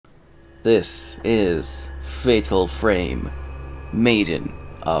This is Fatal Frame, Maiden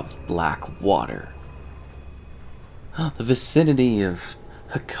of Black Water. The vicinity of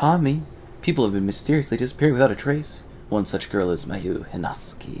Hikami. People have been mysteriously disappearing without a trace. One such girl is Miu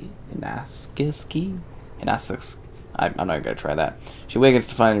Hinasaki. Hinasaki? I'm not gonna try that. She awakens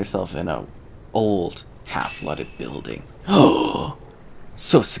to find herself in a old, half-flooded building. Oh,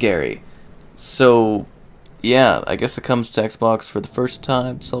 so scary. So, yeah, I guess it comes to Xbox for the first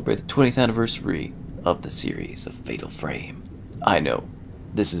time to celebrate the 20th anniversary of the series of Fatal Frame. I know,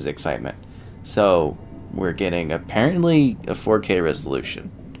 this is excitement. So, we're getting apparently a 4K resolution,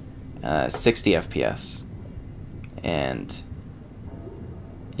 60 FPS, and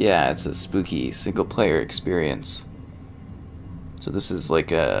yeah, it's a spooky single-player experience. So this is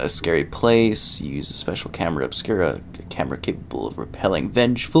like a scary place. You use a special Camera Obscura, a camera capable of repelling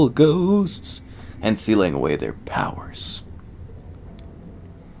vengeful ghosts and sealing away their powers.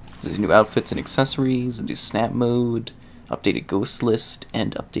 There's new outfits and accessories, a new snap mode, updated ghost list,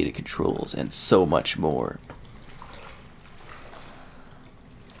 and updated controls, and so much more.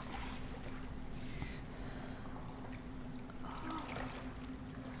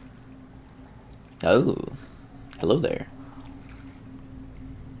 Oh, hello there.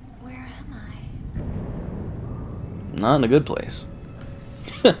 Where am I? Not in a good place.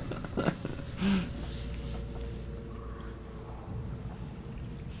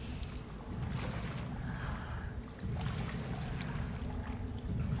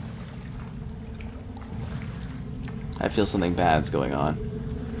 I feel something bad's going on.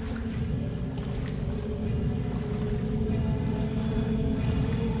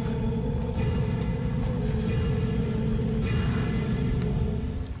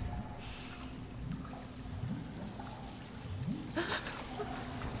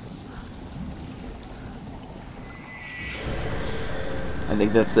 I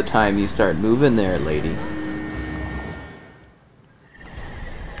think that's the time you start moving there, lady.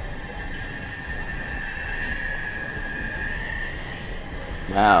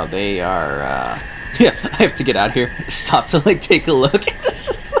 Wow, they are, yeah, I have to get out of here. Stop to, like, take a look.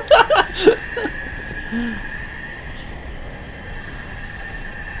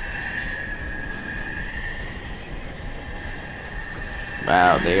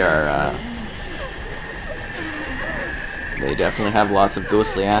 Wow, they are, they definitely have lots of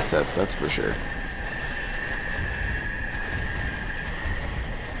ghostly assets, that's for sure.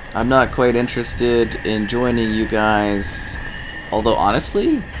 I'm not quite interested in joining you guys, although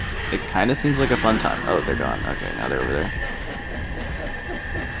honestly, it kind of seems like a fun time. Oh, they're gone. Okay, now they're over there.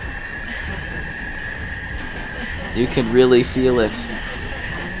 You can really feel it.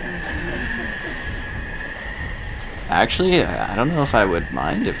 Actually, I don't know if I would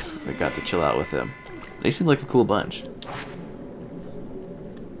mind if I got to chill out with them. They seem like a cool bunch.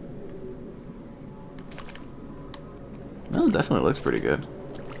 Well, it definitely looks pretty good.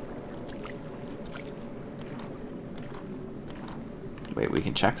 Wait, we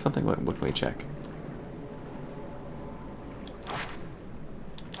can check something? What can we check?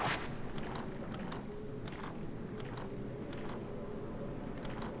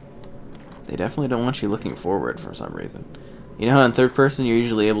 They definitely don't want you looking forward for some reason. You know how in third person you're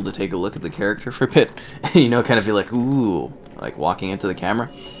usually able to take a look at the character for a bit? You know, kind of feel like, ooh, like walking into the camera?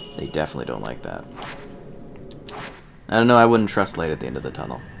 They definitely don't like that. I don't know, I wouldn't trust light at the end of the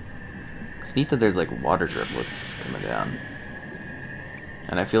tunnel. It's neat that there's like water driplets coming down.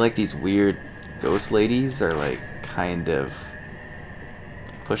 And I feel like these weird ghost ladies are like kind of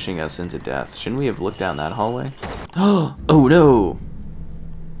pushing us into death. Shouldn't we have looked down that hallway? Oh no!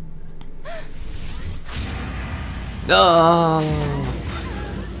 Oh!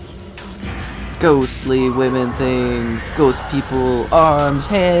 Ghostly women things, ghost people, arms,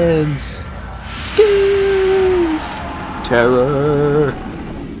 hands, scares, terror.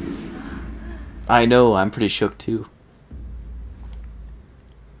 I know, I'm pretty shook too.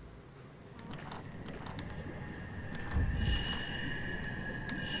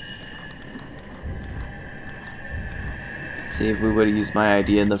 See, if we would have used my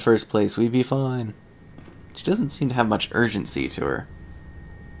idea in the first place, we'd be fine. She doesn't seem to have much urgency to her.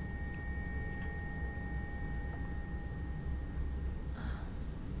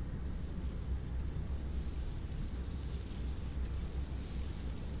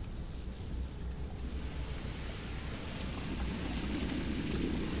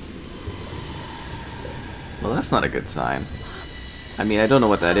 Well, that's not a good sign. I mean, I don't know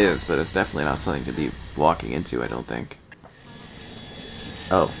what that is, but it's definitely not something to be walking into, I don't think.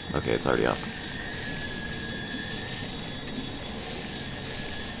 Oh, okay, it's already up.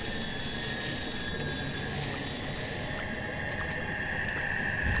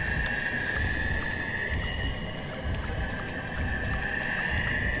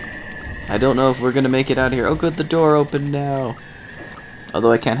 I don't know if we're gonna make it out of here. Oh good, the door opened now.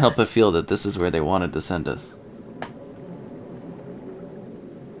 Although I can't help but feel that this is where they wanted to send us.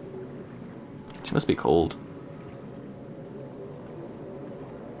 She must be cold.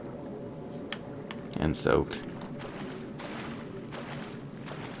 And soaked.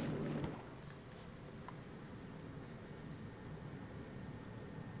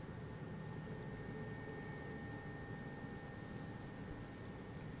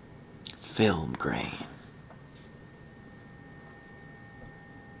 Film grain.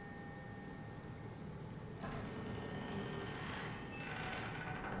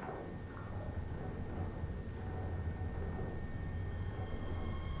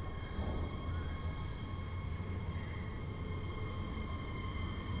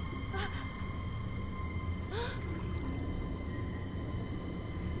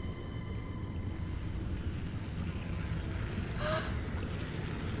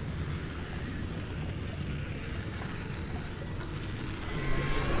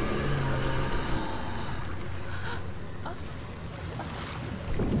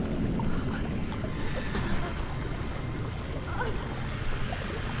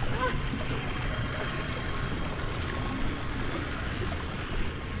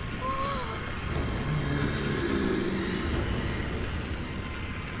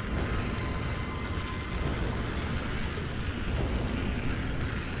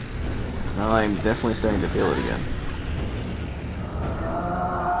 Well, I'm definitely starting to feel it again.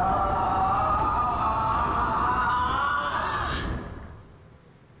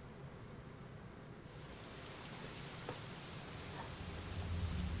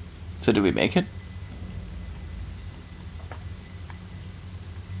 So did we make it?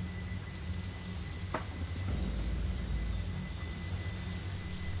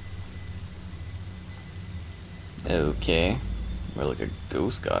 Okay. More like a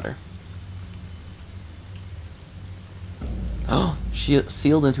ghost got her. Oh, she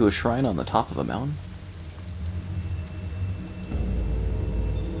sealed into a shrine on the top of a mountain?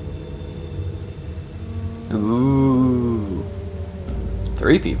 Ooh.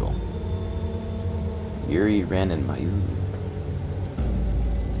 3 people. Yuri, Ren, and Miu.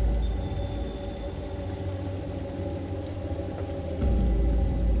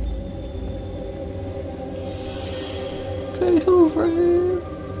 Fatal frame.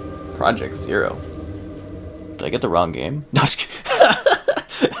 Project Zero. Did I get the wrong game? No, just kidding.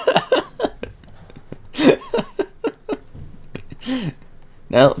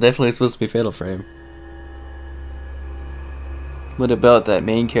 No, definitely supposed to be Fatal Frame. What about that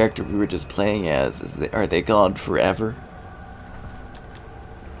main character we were just playing as? Are they gone forever?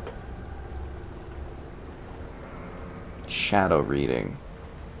 Shadow reading.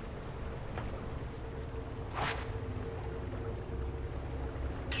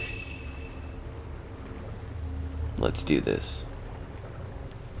 Let's do this.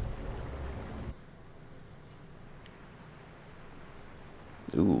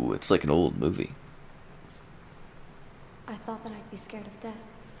 Ooh, it's like an old movie. I thought that I'd be scared of death.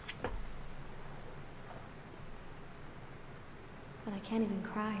 But I can't even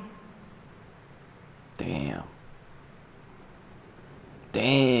cry. Damn.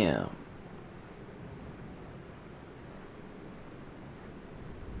 Damn.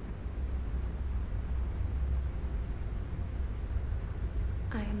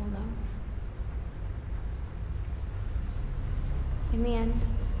 I am alone. In the end,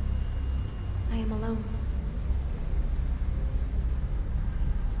 I am alone.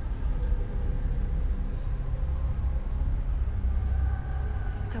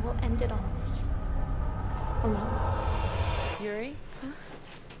 I will end it all. Alone. Yuri? Huh?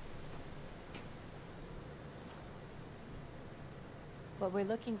 What we're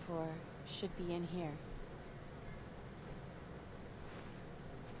looking for should be in here.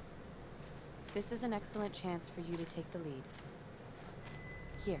 This is an excellent chance for you to take the lead.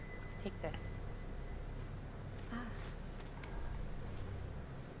 Here, take this. Ah.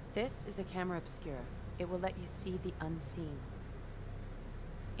 This is a Camera Obscura. It will let you see the unseen,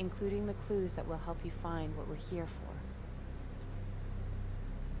 including the clues that will help you find what we're here for.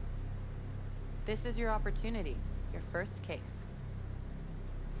 This is your opportunity, your first case.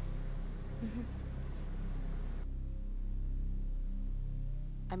 Mm-hmm.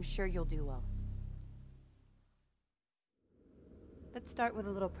 I'm sure you'll do well. Let's start with a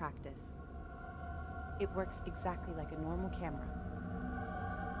little practice. It works exactly like a normal camera.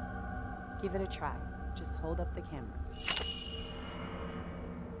 Give it a try. Just hold up the camera.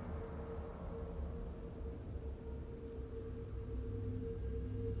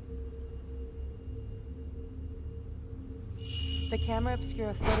 The Camera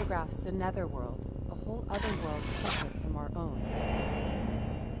Obscura photographs the netherworld, a whole other world separate from our own.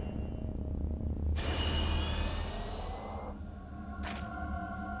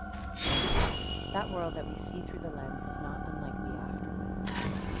 That world that we see through the lens is not unlike the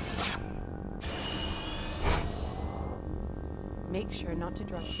afterlife. Make sure not to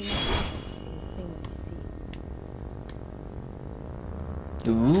draw too much interest from the things you see.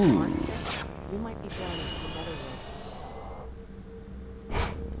 Ooh. You might be drawn into the netherworld yourself.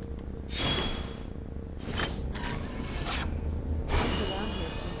 Things around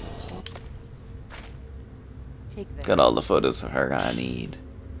here seem to have changed. Take this. Got all the photos of her I need.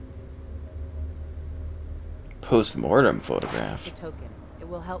 Post-mortem photograph. It's a token. It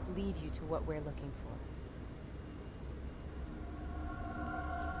will help lead you to what we're looking for.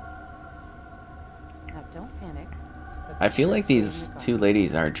 Now don't panic. I feel like these two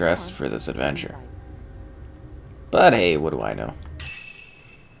ladies aren't dressed for this adventure. But hey, what do I know?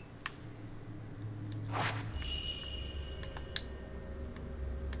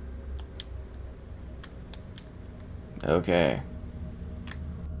 Okay.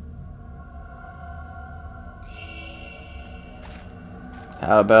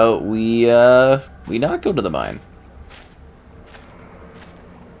 How about we not go to the mine?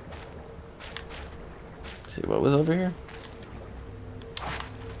 See what was over here?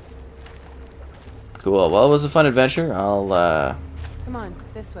 Cool. Well, it was a fun adventure. I'll Come on,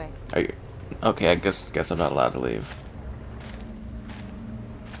 this way. Are you okay? I guess I'm not allowed to leave.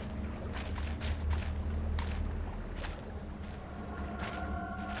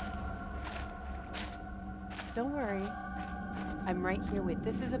 Don't worry. I'm right here with.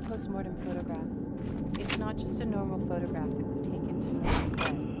 This is a post-mortem photograph. It's not just a normal photograph. It was taken to know the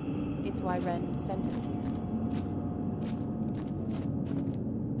dead. It's why Ren sent us here.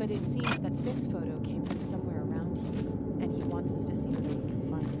 But it seems that this photo came from somewhere around here, and he wants us to see whether we can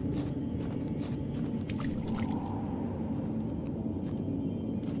find it.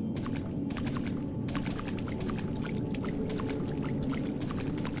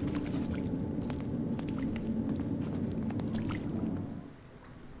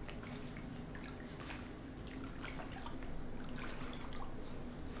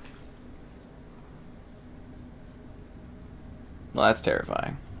 Well, that's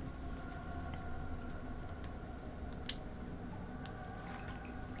terrifying.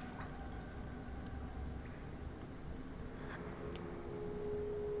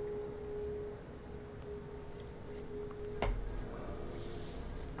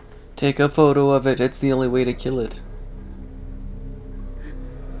 Take a photo of it. It's the only way to kill it.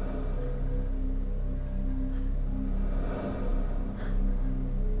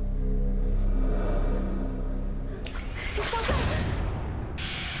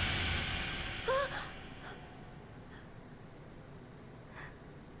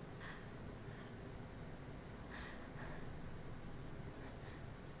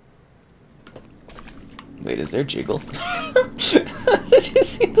 Wait, is there jiggle? Did you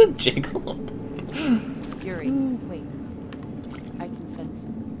see the jiggle? Yuri, wait. I can sense it.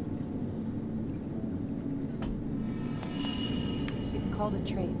 It's called a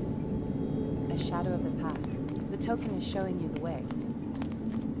trace. A shadow of the past. The token is showing you the way.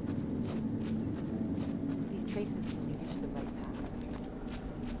 These traces can lead you to the right path.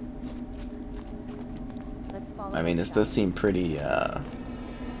 Let's follow. I mean, this does seem pretty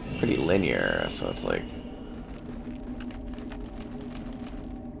linear, so it's like...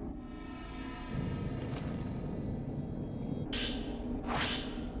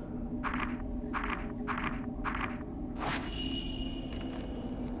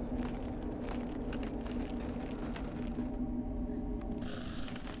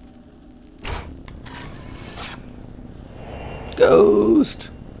 Ghost!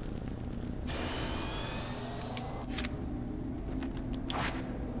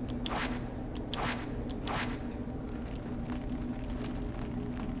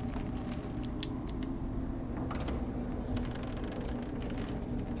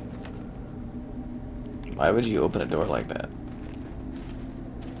 Why would you open a door like that?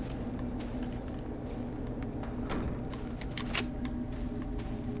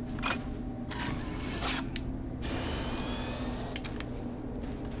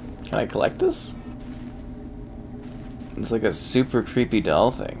 Can I collect this? It's like a super creepy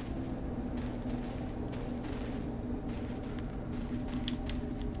doll thing.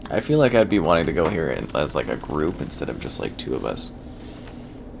 I feel like I'd be wanting to go here as like a group instead of just like two of us.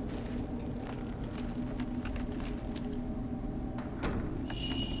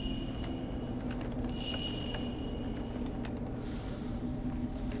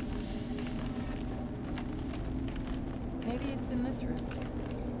 Maybe it's in this room.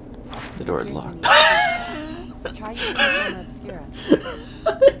 The door is Here's locked. when try using Camera Obscura.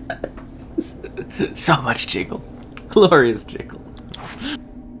 So much jiggle. Glorious jiggle.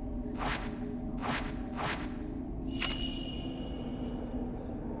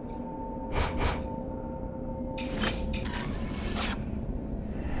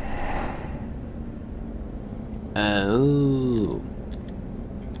 Oh.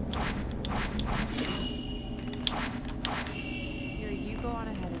 Here, you go on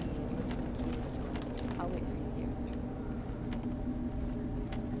ahead of me and look for the key to the door. I'll wait for you here.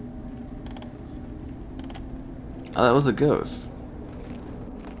 Oh, that was a ghost.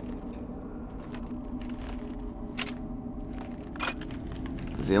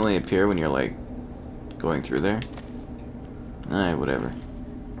 Does he only appear when you're like going through there? Alright, whatever.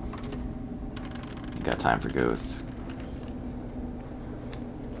 You got time for ghosts.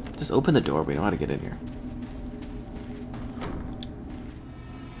 Just open the door, we know how to get in here.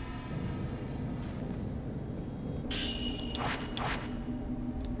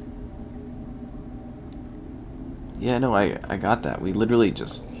 Yeah, no, I got that. We literally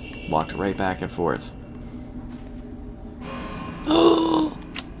just walked right back and forth. Oh!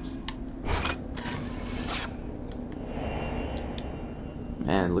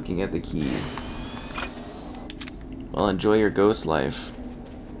 Man, looking at the key. Well, enjoy your ghost life.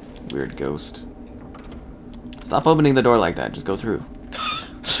 Weird ghost. Stop opening the door like that. Just go through.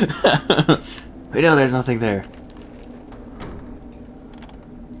 We know there's nothing there.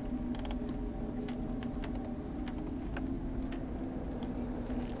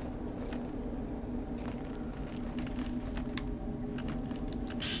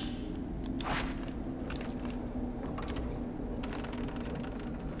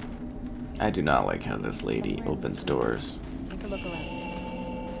 I do not like how this lady Somewhere in opens this room. doors. Take a look around.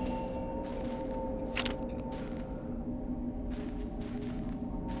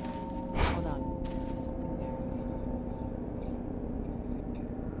 Hold on. There's something there.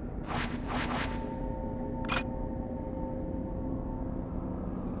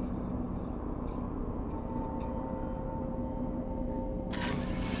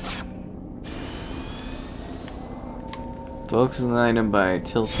 Focus on the item by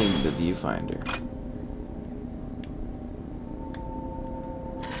tilting the viewfinder.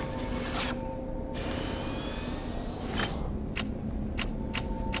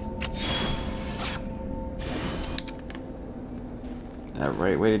 That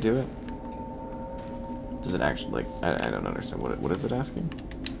right way to do it? Does it actually, like, I don't understand. What is it asking?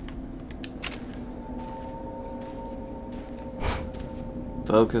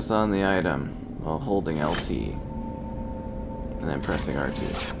 Focus on the item while holding LT. And then pressing R2.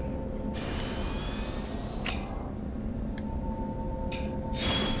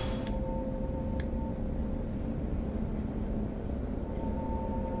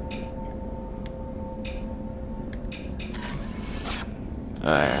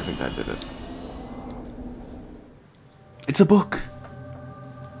 I think that did it. It's a book!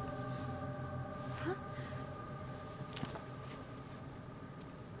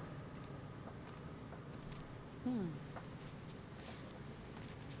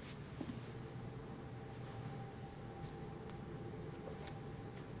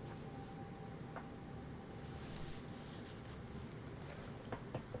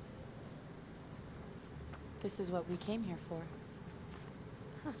 This is what we came here for.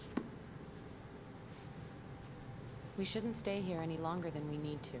 Huh. We shouldn't stay here any longer than we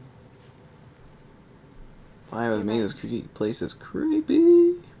need to. Fine with me, this place is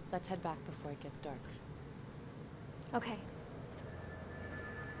creepy. Let's head back before it gets dark. Okay.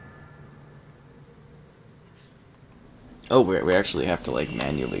 Oh, we actually have to, like,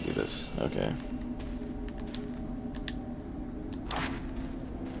 manually do this. Okay.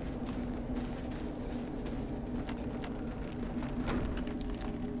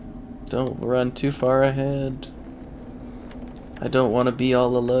 Don't run too far ahead. I don't want to be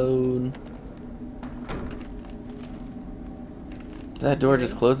all alone. Did that door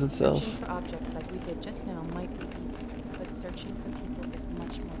just close itself? Searching for objects like we did just now might be easy, but searching for people is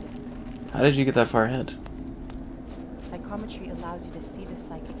much more difficult. How did you get that far ahead? Psychometry allows you to see the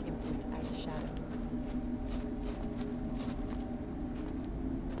psychic imprint as a shadow.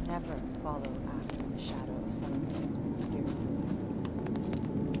 Never follow after the shadow of someone who has been spirited.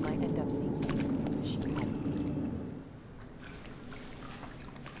 You might end up seeing something you wish you hadn't.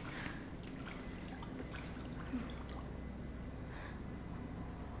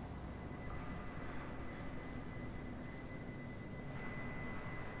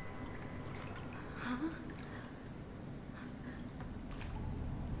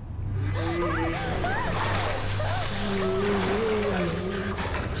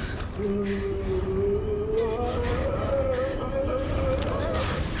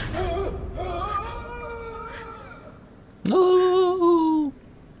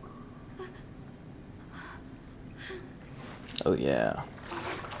 Oh yeah.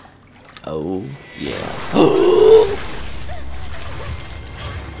 Oh yeah.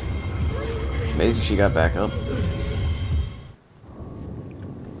 Amazing she got back up.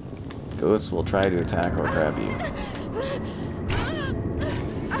 Ghosts will try to attack or grab you.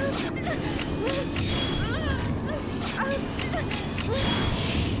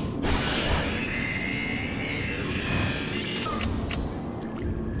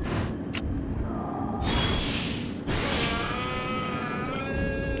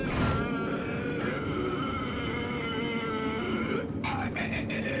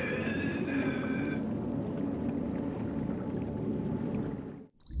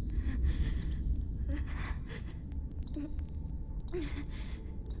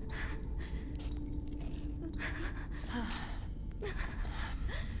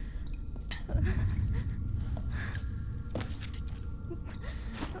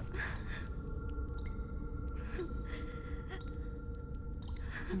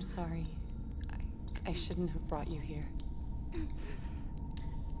 I'm sorry. I shouldn't have brought you here.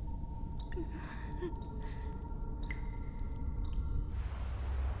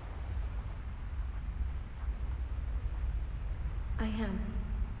 I am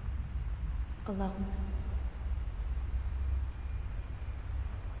alone.